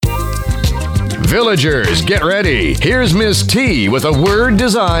Villagers, get ready. Here's Miss T with a word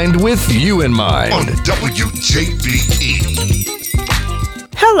designed with you in mind. On WJBE.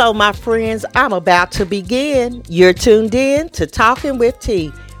 Hello, my friends. I'm about to begin. You're tuned in to Talking with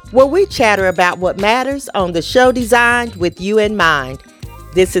T, where we chatter about what matters on the show designed with you in mind.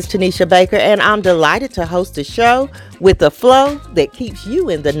 This is Tanisha Baker, and I'm delighted to host a show with a flow that keeps you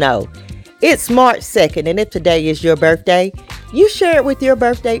in the know. It's March 2nd, and if today is your birthday, you share it with your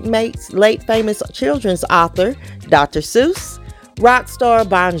birthday mates, late famous children's author Dr. Seuss, rock star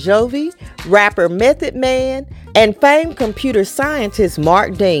Bon Jovi, rapper Method Man, and famed computer scientist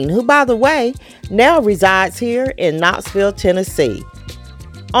Mark Dean, who, by the way, now resides here in Knoxville, Tennessee.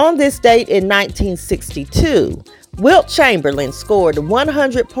 On this date in 1962, Wilt Chamberlain scored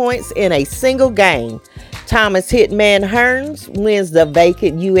 100 points in a single game. Thomas Hitman Hearns wins the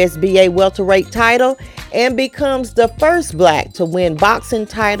vacant USBA welterweight title and becomes the first black to win boxing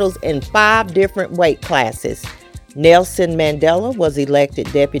titles in 5 different weight classes. Nelson Mandela was elected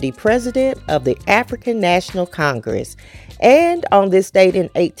deputy president of the African National Congress. And on this date in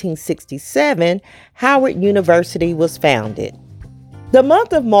 1867, Howard University was founded. The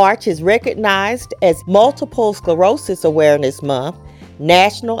month of March is recognized as Multiple Sclerosis Awareness Month,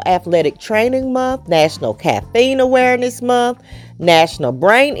 National Athletic Training Month, National Caffeine Awareness Month, National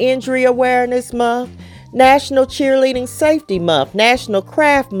Brain Injury Awareness Month, National Cheerleading Safety Month, National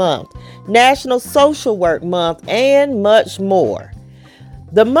Craft Month, National Social Work Month, and much more.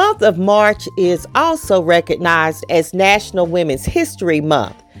 The month of March is also recognized as National Women's History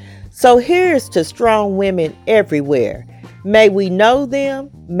Month. So here's to strong women everywhere. May we know them,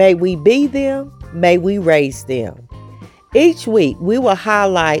 may we be them, may we raise them. Each week we will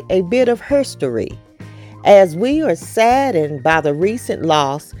highlight a bit of history, as we are saddened by the recent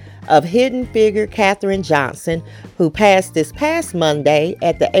loss of Hidden Figure Katherine Johnson, who passed this past Monday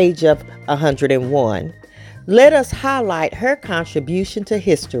at the age of 101. Let us highlight her contribution to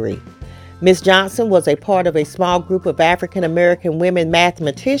history. Ms. Johnson was a part of a small group of African American women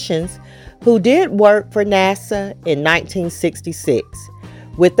mathematicians who did work for NASA in 1966.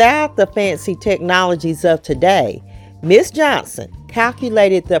 Without the fancy technologies of today, Ms. Johnson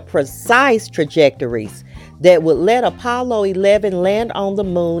calculated the precise trajectories that would let Apollo 11 land on the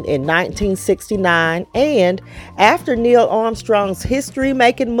moon in 1969, and after Neil Armstrong's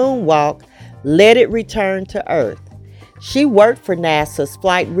history-making moonwalk, let it return to Earth. She worked for NASA's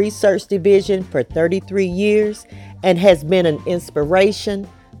Flight Research Division for 33 years and has been an inspiration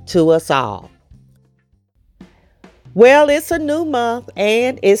to us all. Well, it's a new month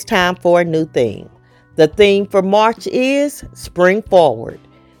and it's time for a new theme. The theme for March is Spring Forward.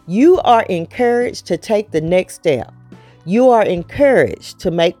 You are encouraged to take the next step. You are encouraged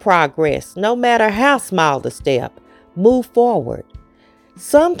to make progress, no matter how small the step. Move forward.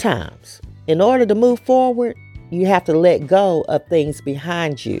 Sometimes, in order to move forward, you have to let go of things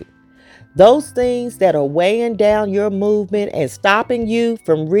behind you. Those things that are weighing down your movement and stopping you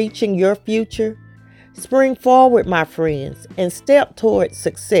from reaching your future. Spring forward, my friends, and step towards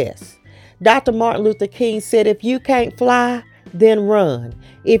success. Dr. Martin Luther King said, if you can't fly, then run.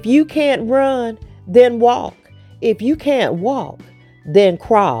 If you can't run, then walk. If you can't walk, then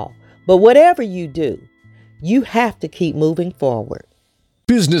crawl. But whatever you do, you have to keep moving forward.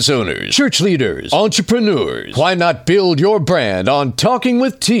 Business owners, church leaders, entrepreneurs, why not build your brand on Talking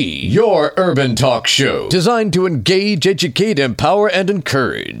with T, your urban talk show designed to engage, educate, empower, and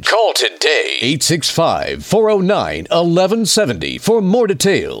encourage. Call today, 865-409-1170 for more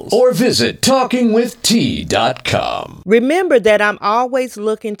details, or visit talkingwitht.com. Remember that I'm always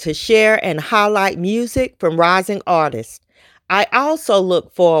looking to share and highlight music from rising artists. I also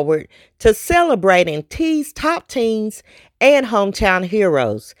look forward to celebrating T's top teens and hometown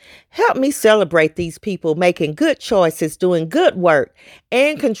heroes. Help me celebrate these people making good choices, doing good work,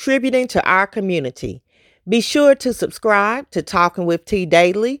 and contributing to our community. Be sure to subscribe to Talking with T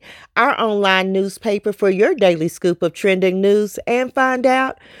Daily, our online newspaper for your daily scoop of trending news and find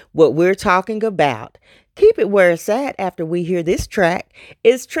out what we're talking about. Keep it where it's at after we hear this track.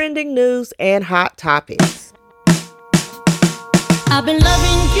 It's trending news and hot topics. I've been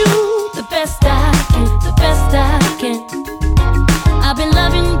loving you the best I can, the best I can. I've been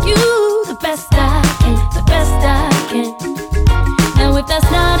loving you the best I can, the best I can. Now if that's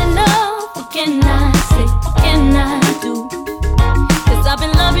not enough, what can I say, what can I do? 'Cause I've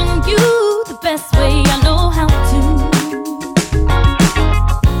been loving you the best way I know how to.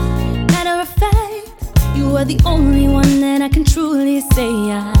 Matter of fact, you are the only one that I can truly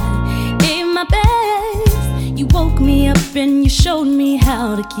say I gave my best. You woke me up and you showed me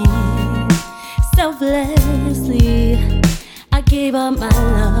how to keep selflessly. I gave up my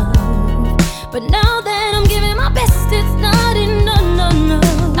love, But now that I'm giving my best, it's not enough. No.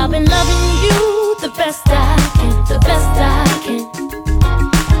 I've been loving you the best I can, the best I can.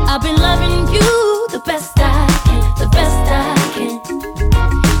 I've been loving you the best I can, the best I can.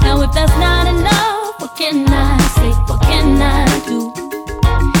 Now if that's not enough, what can I say, what can I do?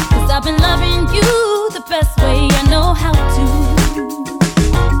 'Cause I've been loving you the best way I know how to.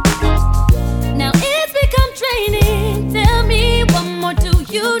 Now it's become draining, tell me what more do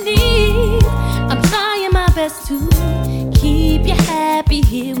you need? I'm trying my best to keep you happy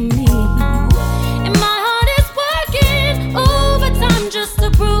here with me. And my heart is working overtime just to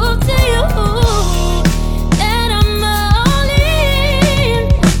prove to you that I'm all in.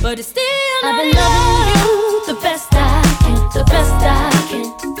 But it's still I've been loving you the best I can, the best I can.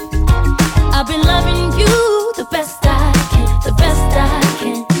 I've been loving you the best I can, the best I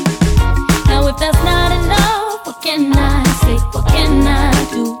can. Now if that's not enough, what can I say, what can I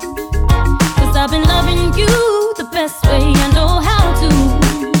do? 'Cause I've been loving you the best way I know how to.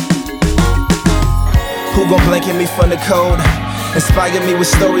 Who gon' blanket me from the cold? Inspire me with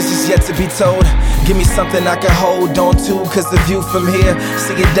stories that's yet to be told. Give me something I can hold on to, 'cause the view from here,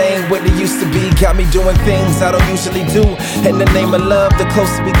 see it ain't what it used to be. Got me doing things I don't usually do. In the name of love, the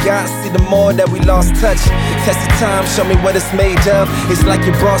closer we got, see the more that we lost touch. Test of time, show me what it's made of. It's like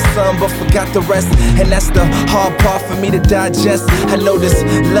you brought some but forgot the rest, and that's the hard part for me to digest. I know this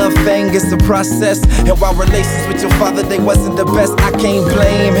love thing is the process, and while relations with your father, they wasn't the best, I can't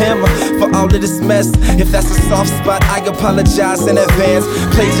blame him for all of this mess. If that's a soft spot, I apologize in advance.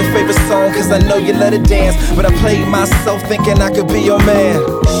 Played your favorite song 'cause I know you let it dance, but I played myself thinking I could be your man,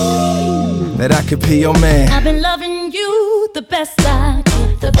 that I could be your man. I've been loving you the best I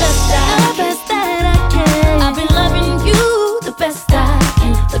can, the best I can, the best that I can. I've been loving you the best I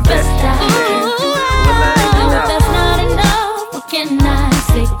can, the best I can. Now if that's not enough, what can I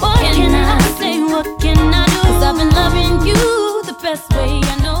say, what can I say, what can I do? 'Cause I've been loving you the best way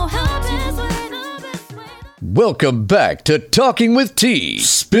I know how to. Welcome back to Talking with T,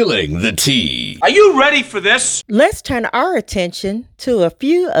 spilling the tea. Are you ready for this? Let's turn our attention to a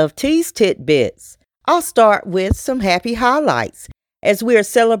few of T's tidbits. I'll start with some happy highlights. As we are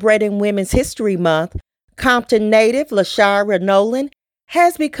celebrating Women's History Month, Compton native Lashira Nolan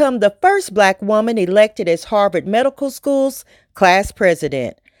has become the first Black woman elected as Harvard Medical School's class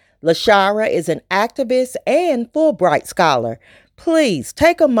president. Lashira is an activist and Fulbright scholar. Please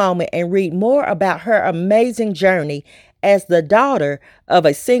take a moment and read more about her amazing journey as the daughter of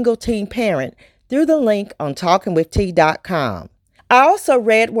a single-teen parent through the link on talkingwitht.com. I also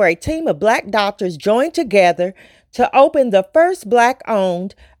read where a team of Black doctors joined together to open the first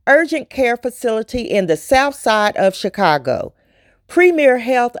Black-owned urgent care facility in the South Side of Chicago. Premier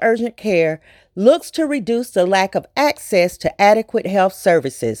Health Urgent Care looks to reduce the lack of access to adequate health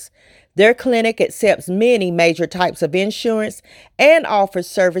services. Their clinic accepts many major types of insurance and offers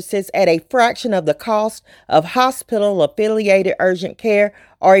services at a fraction of the cost of hospital-affiliated urgent care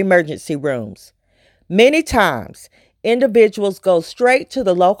or emergency rooms. Many times, individuals go straight to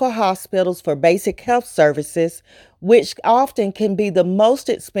the local hospitals for basic health services, which often can be the most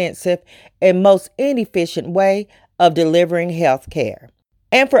expensive and most inefficient way of delivering health care.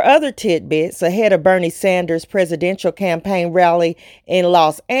 And for other tidbits, ahead of Bernie Sanders' presidential campaign rally in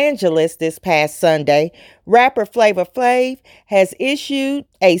Los Angeles this past Sunday, rapper Flavor Flav has issued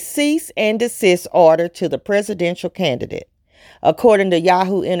a cease and desist order to the presidential candidate. According to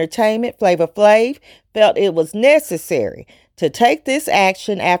Yahoo Entertainment, Flavor Flav felt it was necessary to take this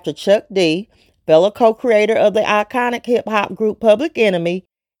action after Chuck D, fellow co-creator of the iconic hip-hop group Public Enemy,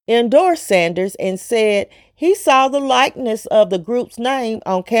 endorsed Sanders and said he saw the likeness of the group's name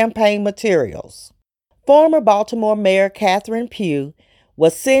on campaign materials. Former Baltimore Mayor Catherine Pugh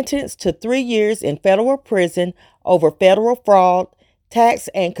was sentenced to 3 years in federal prison over federal fraud, tax,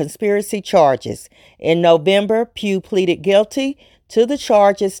 and conspiracy charges. In November, Pugh pleaded guilty to the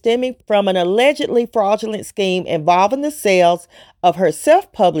charges stemming from an allegedly fraudulent scheme involving the sales of her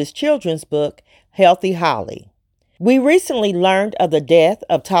self-published children's book, Healthy Holly. We recently learned of the death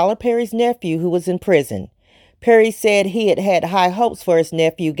of Tyler Perry's nephew who was in prison. Perry said he had had high hopes for his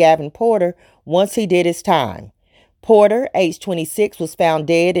nephew, Gavin Porter, once he did his time. Porter, age 26, was found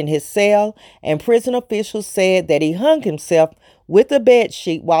dead in his cell, and prison officials said that he hung himself with a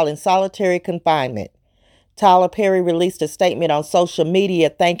bedsheet while in solitary confinement. Tyler Perry released a statement on social media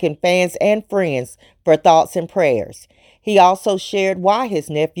thanking fans and friends for thoughts and prayers. He also shared why his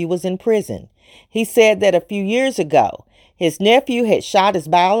nephew was in prison. He said that a few years ago, his nephew had shot his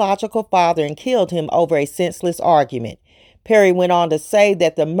biological father and killed him over a senseless argument. Perry went on to say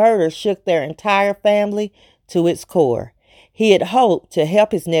that the murder shook their entire family to its core. He had hoped to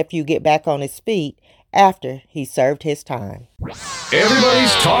help his nephew get back on his feet after he served his time.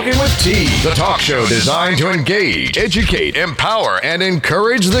 Everybody's Talking with T, the talk show designed to engage, educate, empower, and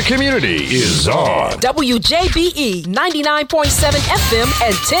encourage the community is on. WJBE 99.7 FM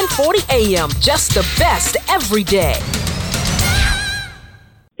and 1040 AM. Just the best every day.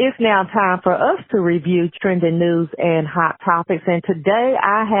 It's now time for us to review trending news and hot topics. And today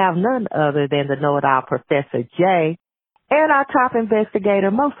I have none other than the know-it-all Professor J and our top investigator,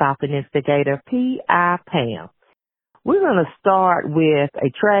 most often instigator, P.I. Pam. We're going to start with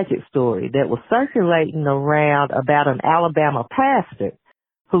a tragic story that was circulating around about an Alabama pastor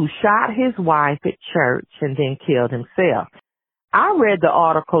who shot his wife at church and then killed himself. I read the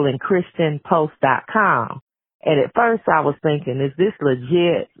article in ChristianPost.com, and at first I was thinking, is this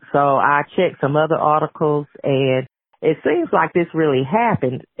legit? So I checked some other articles, and it seems like this really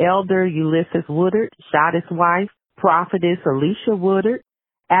happened. Elder Ulysses Woodard shot his wife, Prophetess Alicia Woodard,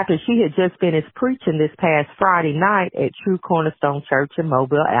 after she had just finished preaching this past Friday night at True Cornerstone Church in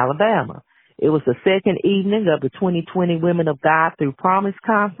Mobile, Alabama. It was the second evening of the 2020 Women of God Through Promise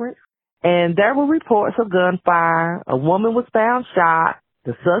Conference, and there were reports of gunfire. A woman was found shot.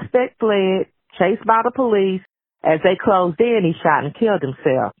 The suspect fled, chased by the police. As they closed in, he shot and killed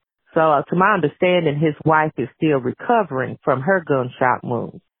himself. So to my understanding, his wife is still recovering from her gunshot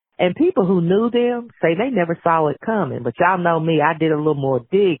wounds. And people who knew them say they never saw it coming. But y'all know me, I did a little more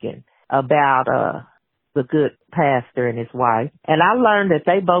digging about the good pastor and his wife. And I learned that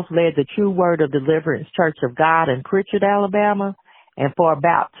they both led the True Word of Deliverance Church of God in Pritchard, Alabama. And for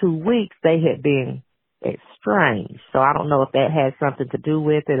about 2 weeks, they had been estranged. So I don't know if that had something to do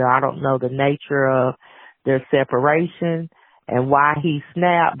with it, or I don't know the nature of their separation and why he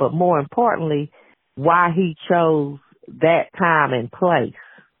snapped, but more importantly, why he chose that time and place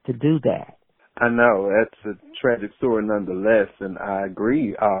to do that. I know, that's a tragic story nonetheless, and I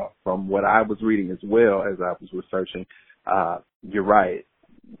agree from what I was reading as well as I was researching. You're right.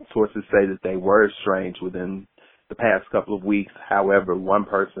 Sources say that they were estranged within the past couple of weeks. However, one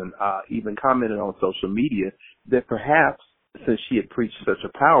person even commented on social media that perhaps since she had preached such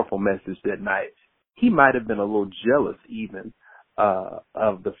a powerful message that night, he might have been a little jealous even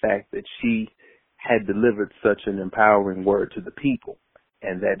of the fact that she had delivered such an empowering word to the people.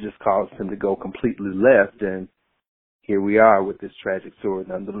 And that just caused him to go completely left. And here we are with this tragic story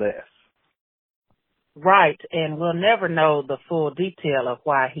nonetheless. Right. And we'll never know the full detail of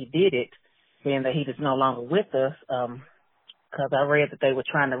why he did it, being that he is no longer with us. Because I read that they were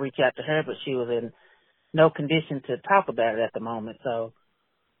trying to reach out to her, but she was in no condition to talk about it at the moment. So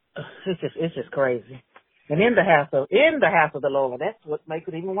it's just crazy. And in the house of the Lord, that's what makes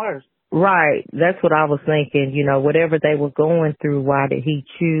it even worse. Right. That's what I was thinking. You know, whatever they were going through, why did he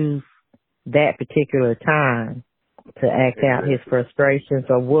choose that particular time to act out his frustrations,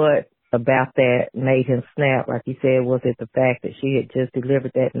 or what about that made him snap? Like you said, was it the fact that she had just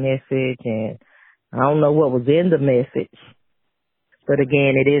delivered that message? And I don't know what was in the message. But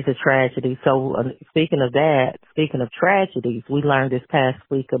again, it is a tragedy. So speaking of tragedies, we learned this past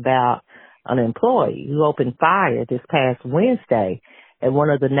week about an employee who opened fire this past Wednesday at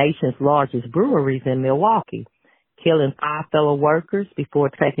one of the nation's largest breweries in Milwaukee, killing 5 fellow workers before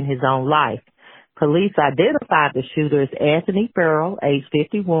taking his own life. Police identified the shooter as Anthony Farrell, age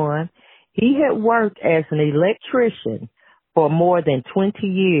 51. He had worked as an electrician for more than 20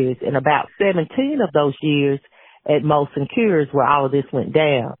 years, and about 17 of those years at Molson Coors, where all of this went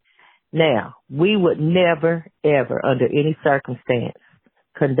down. Now, we would never, ever, under any circumstance,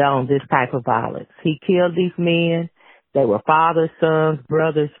 condone this type of violence. He killed these men. They were fathers, sons,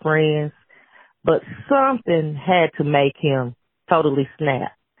 brothers, friends, but something had to make him totally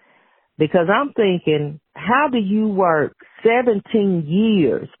snap. Because I'm thinking, how do you work 17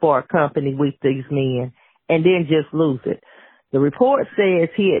 years for a company with these men and then just lose it? The report says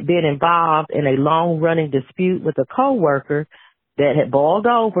he had been involved in a long-running dispute with a coworker that had boiled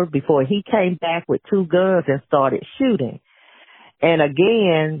over before he came back with 2 guns and started shooting. And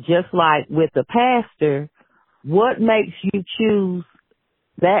again, just like with the pastor, what makes you choose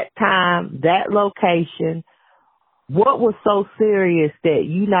that time, that location? What was so serious that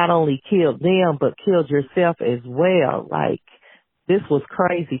you not only killed them, but killed yourself as well? Like, this was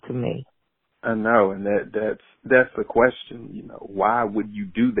crazy to me. I know, and that's the question. You know, why would you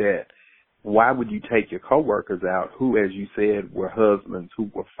do that? Why would you take your coworkers out, who, as you said, were husbands,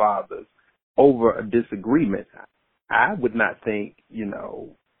 who were fathers, over a disagreement? I would not think, you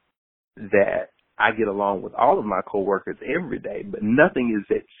know, that I get along with all of my coworkers every day, but nothing is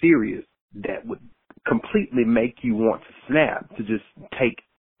that serious that would completely make you want to snap, to just take,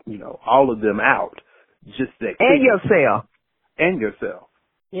 you know, all of them out. Just that. And yourself. and yourself.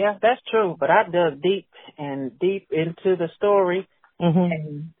 Yeah, that's true. But I dug deep into the story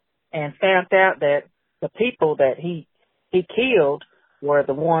and found out that the people that he killed were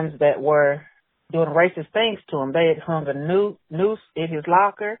the ones that were doing racist things to him. They had hung a noose in his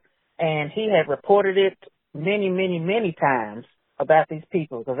locker, and he had reported it many, many, many times about these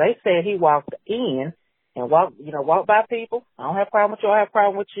people, because they said he walked in and walked by people. I don't have a problem with you. I have a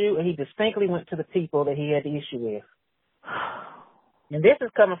problem with you. And he distinctly went to the people that he had the issue with. And this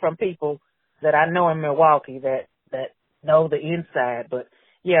is coming from people that I know in Milwaukee that know the inside. But,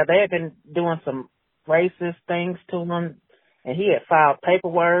 yeah, they had been doing some racist things to him, and he had filed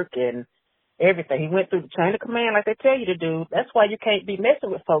paperwork and everything. He went through the chain of command like they tell you to do. That's why you can't be messing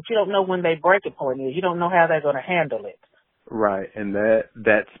with folks. You don't know when their breaking point is. You don't know how they're going to handle it. Right, and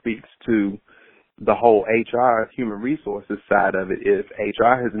that speaks to the whole HR, human resources side of it. If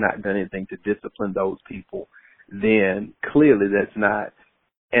HR has not done anything to discipline those people, then clearly that's not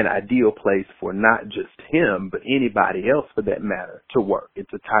an ideal place for not just him, but anybody else for that matter to work.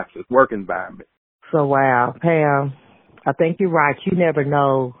 It's a toxic work environment. So, wow, Pam, I think you're right. You never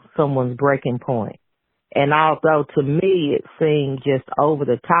know someone's breaking point. And although to me it seemed just over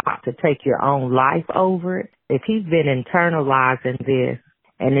the top to take your own life over it, if he's been internalizing this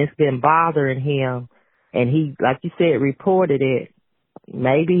and it's been bothering him and he, like you said, reported it,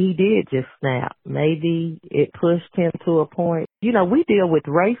 maybe he did just snap. Maybe it pushed him to a point. You know, we deal with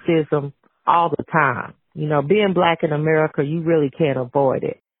racism all the time. You know, being black in America, you really can't avoid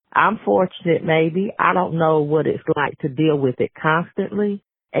it. I'm fortunate maybe. I don't know what it's like to deal with it constantly.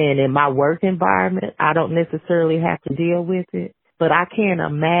 And in my work environment, I don't necessarily have to deal with it. But I can't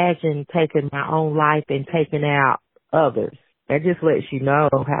imagine taking my own life and taking out others. That just lets you know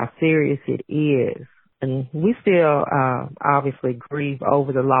how serious it is. And we still obviously grieve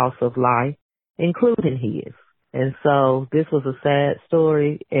over the loss of life, including his. And so this was a sad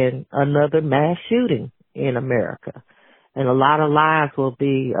story and another mass shooting in America. And a lot of lives will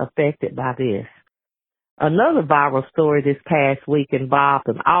be affected by this. Another viral story this past week involved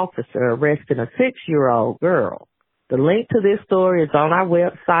an officer arresting a 6-year-old girl. The link to this story is on our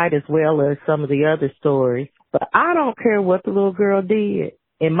website as well as some of the other stories. But I don't care what the little girl did.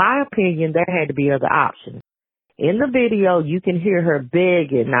 In my opinion, there had to be other options. In the video, you can hear her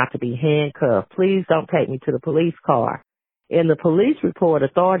begging not to be handcuffed. Please don't take me to the police car. In the police report,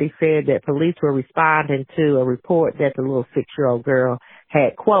 authorities said that police were responding to a report that the little 6-year-old girl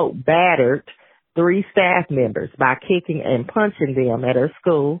had, quote, battered 3 staff members by kicking and punching them at her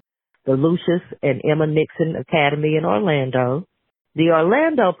school, the Lucius and Emma Nixon Academy in Orlando. The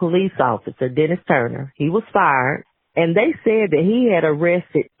Orlando police officer, Dennis Turner, he was fired, and they said that he had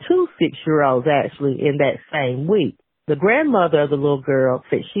arrested 2 6-year-olds actually in that same week. The grandmother of the little girl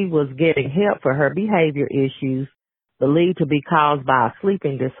said she was getting help for her behavior issues believed to be caused by a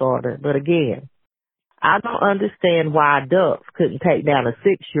sleeping disorder. But again, I don't understand why adults couldn't take down a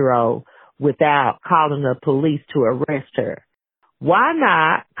 6-year-old without calling the police to arrest her. Why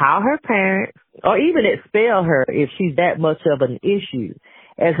not call her parents or even expel her if she's that much of an issue?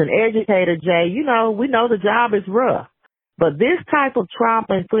 As an educator, Jay, you know, we know the job is rough, but this type of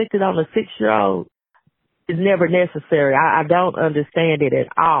trauma inflicted on a 6-year-old is never necessary. I don't understand it at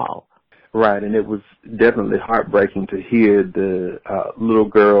all. Right, and it was definitely heartbreaking to hear the little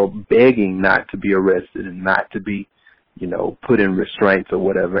girl begging not to be arrested and not to be, you know, put in restraints or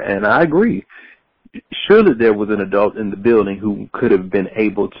whatever. And I agree. Surely there was an adult in the building who could have been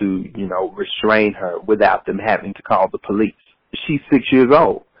able to, you know, restrain her without them having to call the police. She's 6 years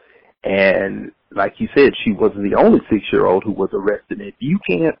old. And like you said, she wasn't the only 6-year-old who was arrested. If you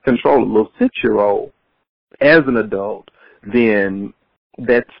can't control a little 6-year-old as an adult, then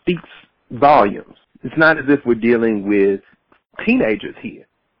that speaks volumes. It's not as if we're dealing with teenagers here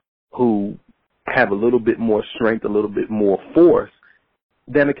who have a little bit more strength, a little bit more force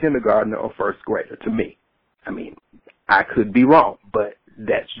than a kindergartner or first grader to me. I mean, I could be wrong, but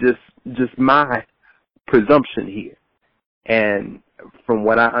that's just my presumption here. And from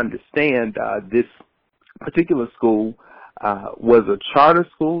what I understand, this particular school was a charter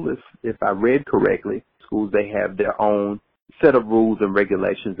school, if I read correctly. Schools, they have their own set of rules and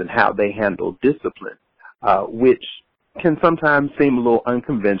regulations and how they handle discipline, which can sometimes seem a little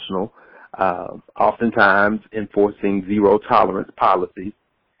unconventional, oftentimes enforcing zero tolerance policies.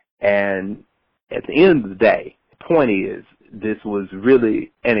 And at the end of the day, the point is this was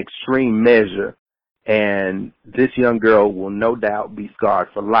really an extreme measure, and this young girl will no doubt be scarred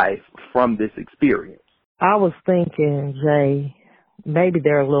for life from this experience. I was thinking, Jay, maybe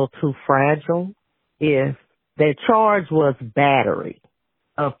they're a little too fragile. If their charge was battery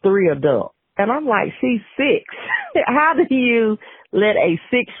of 3 adults, And I'm like, she's 6. How do you let a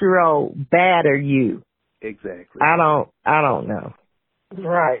 6-year-old batter you? Exactly. I don't know.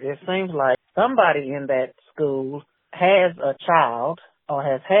 Right. It seems like somebody in that school has a child or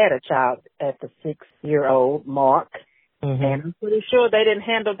has had a child at the 6-year-old mark. Mm-hmm. And I'm pretty sure they didn't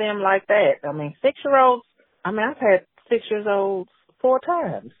handle them like that. I mean, 6-year-olds, I've had 6-year-olds 4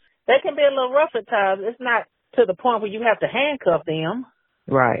 times. They can be a little rough at times. It's not to the point where you have to handcuff them.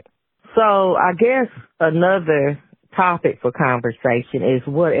 Right. So I guess another topic for conversation is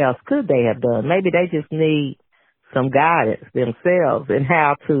what else could they have done? Maybe they just need some guidance themselves in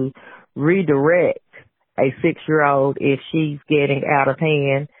how to redirect a 6-year-old if she's getting out of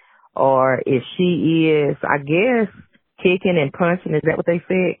hand, or if she is, I guess, kicking and punching. Is that what they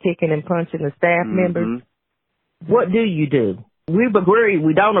said? Kicking and punching the staff members? What do you do? We've agreed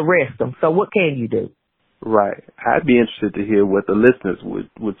we don't arrest them, so what can you do? Right. I'd be interested to hear what the listeners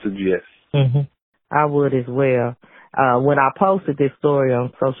would suggest. Mm-hmm. I would as well. When I posted this story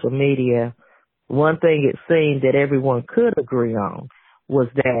on social media, one thing it seemed that everyone could agree on was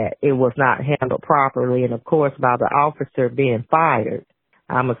that it was not handled properly, and of course by the officer being fired,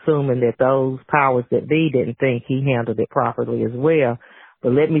 I'm assuming that those powers that be didn't think he handled it properly as well.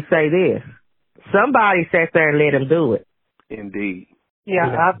 But let me say this. Somebody sat there and let him do it. Indeed. Yeah,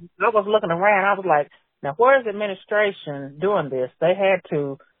 I was looking around. I was like, now where's the administration doing this? They had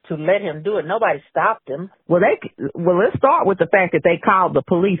to let him do it. Nobody stopped him. Well, let's start with the fact that they called the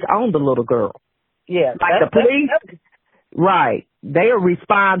police on the little girl. Yeah. Like the police, right. They are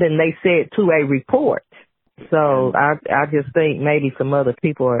responding, they said, to a report. So I just think maybe some other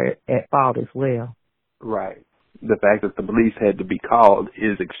people are at fault as well. Right. The fact that the police had to be called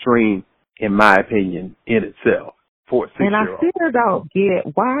is extreme, in my opinion, in itself, for a 6-year-old. And I still don't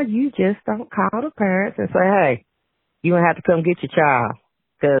get why you just don't call the parents and say, hey, you don't have to come get your child.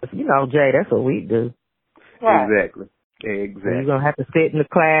 Because, Jay, that's what we do. Right. Exactly. You're going to have to sit in the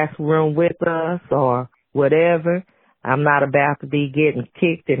classroom with us or whatever. I'm not about to be getting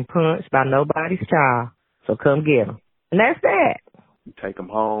kicked and punched by nobody's child. So come get them. And that's that. You take them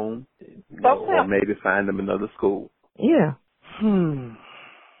home, or maybe find them another school. Yeah.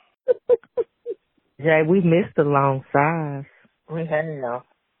 Jay, we missed the long sighs. We have.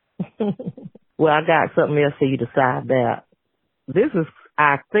 Well, I got something else for you to sigh about. This is,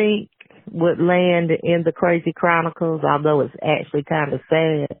 I think, would land in the Crazy Chronicles, although it's actually kind of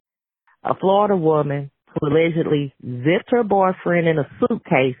sad. A Florida woman who allegedly zipped her boyfriend in a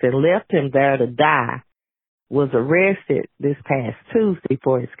suitcase and left him there to die was arrested this past Tuesday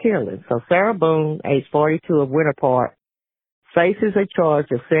for his killing. So Sarah Boone, age 42 of Winter Park, faces a charge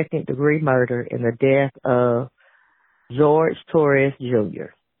of second-degree murder in the death of George Torres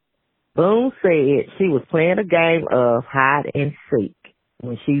Jr. Boone said she was playing a game of hide and seek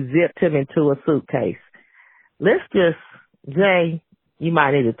when she zipped him into a suitcase. Let's just, Jay, you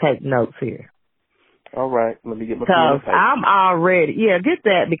might need to take notes here. All right, let me get my pen and paper. I'm already, get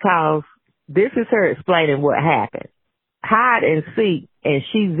that, because this is her explaining what happened. Hide and seek, and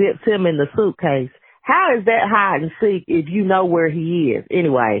she zips him in the suitcase. How is that hide and seek if you know where he is?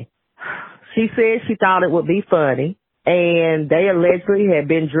 Anyway, she said she thought it would be funny, and they allegedly had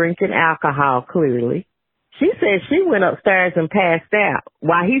been drinking alcohol, clearly. She said she went upstairs and passed out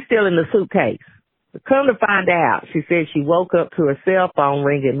while he's still in the suitcase. But come to find out, she said she woke up to her cell phone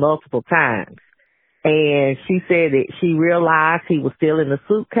ringing multiple times. And she said that she realized he was still in the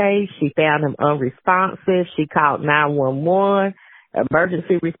suitcase. She found him unresponsive. She called 911.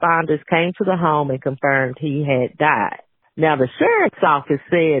 Emergency responders came to the home and confirmed he had died. Now, the sheriff's office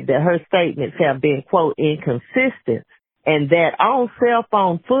said that her statements have been, quote, inconsistent, and that on cell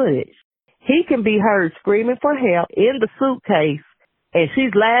phone footage, he can be heard screaming for help in the suitcase, and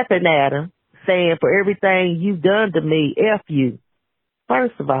she's laughing at him, saying, for everything you've done to me, F you.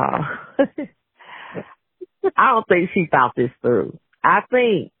 First of all, I don't think she thought this through. I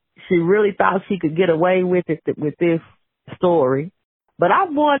think she really thought she could get away with it with this story. But I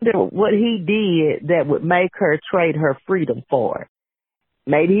wonder what he did that would make her trade her freedom for it.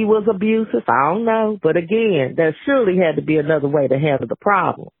 Maybe he was abusive. I don't know. But again, there surely had to be another way to handle the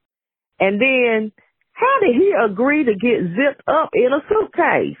problem. And then, how did he agree to get zipped up in a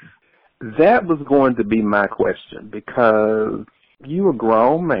suitcase? That was going to be my question, because you're a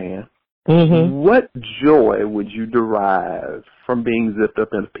grown man. Mm-hmm. What joy would you derive from being zipped up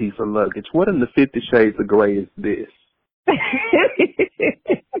in a piece of luggage? What in the 50 Shades of Grey is this?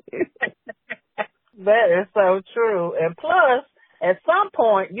 That is so true. And plus, at some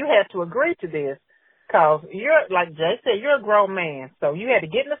point, you had to agree to this, because you're, like Jay said, you're a grown man. So you had to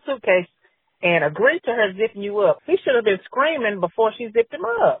get in the suitcase and agree to her zipping you up. He should have been screaming before she zipped him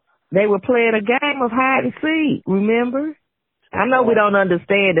up. They were playing a game of hide and seek, remember? I know we don't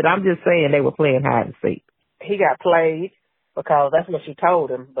understand it. I'm just saying they were playing hide and seek. He got played because that's what she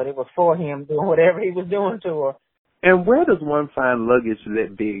told him, but it was for him doing whatever he was doing to her. And where does one find luggage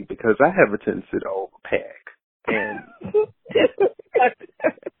that big? Because I have a tendency to overpack. And Wait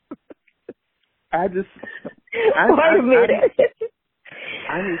a minute.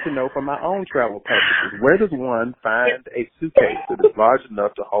 I need to know for my own travel purposes, where does one find a suitcase that is large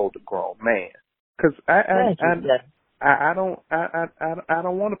enough to hold a grown man? Because I don't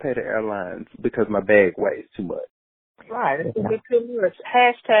want to pay the airlines because my bag weighs too much. Right, it's a bit too much.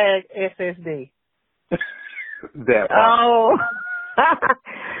 Hashtag SSD. That oh.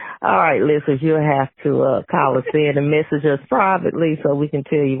 All right, listeners, you'll have to call us in and message us privately so we can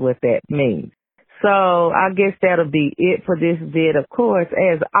tell you what that means. So I guess that'll be it for this vid. Of course,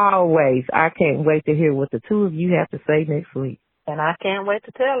 as always, I can't wait to hear what the two of you have to say next week. And I can't wait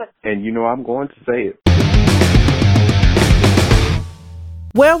to tell it. And you know I'm going to say it.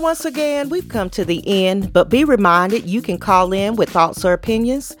 Well, once again, we've come to the end, but be reminded you can call in with thoughts or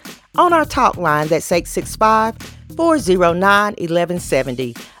opinions on our talk line. That's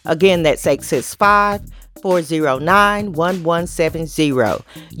 865-409-1170. Again, that's 865-409-1170.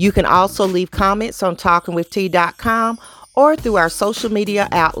 You can also leave comments on talkingwitht.com or through our social media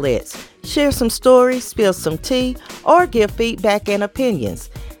outlets. Share some stories, spill some tea, or give feedback and opinions.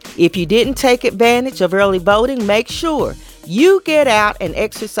 If you didn't take advantage of early voting, make sure you get out and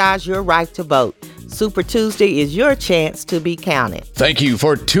exercise your right to vote. Super Tuesday is your chance to be counted. Thank you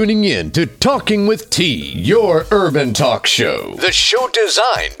for tuning in to Talking with T, your urban talk show. The show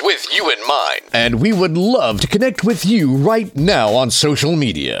designed with you in mind. And we would love to connect with you right now on social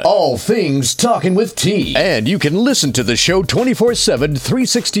media. All things Talking with T. And you can listen to the show 24/7,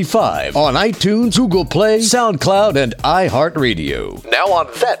 365 on iTunes, Google Play, SoundCloud, and iHeartRadio. Now on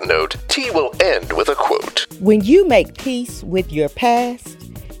that note, T will end with a quote. When you make peace with your past,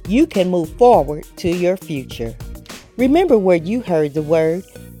 you can move forward to your future. Remember where you heard the word.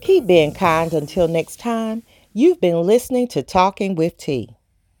 Keep being kind until next time. You've been listening to Talking with T.